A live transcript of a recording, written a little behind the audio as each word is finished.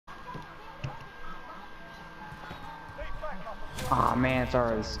Aw, man, it's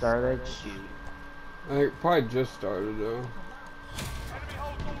already started. Shoot. I think it probably just started though.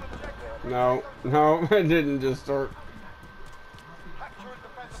 No, no, it didn't just start.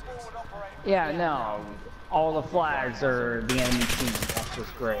 Yeah, no. All the flags are the enemy team. That's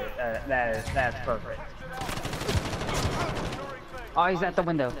just great. That's perfect. Oh, he's at the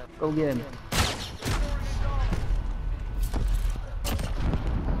window. Go get him.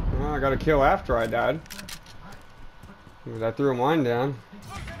 Well, I got a kill after I died. Because I threw a mine down.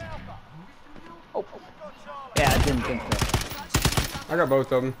 Oh. Yeah, I didn't think so. I got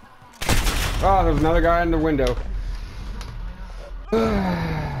both of them. Oh, there's another guy in the window.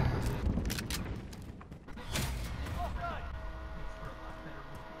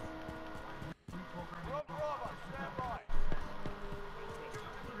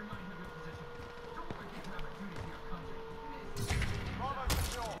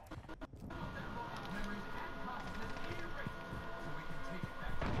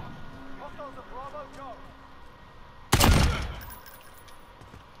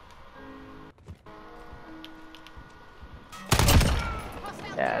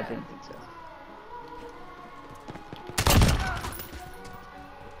 Yeah, I didn't think so.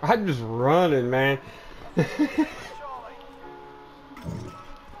 I'm just running, man.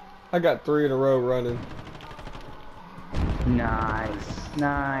 I got 3 in a row running. Nice,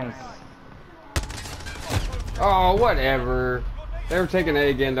 nice. Oh, whatever. They were taking A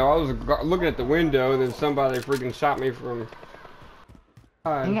again, though. I was looking at the window, and then somebody freaking shot me from...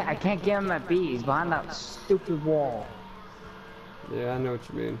 I can't get him at B. He's behind that stupid wall. Yeah, I know what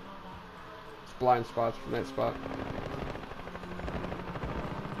you mean. It's blind spots from that spot.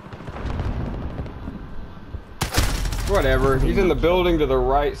 Whatever. He's in the building to the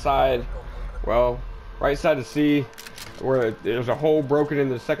right side. Well, right side of C, where there's a hole broken in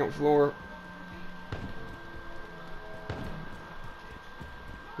the second floor.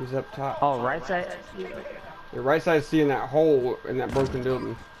 He's up top. Oh, right side? The right side of C in that hole in that broken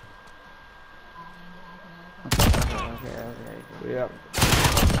building. Okay. Yep.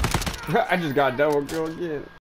 I just got double kill again.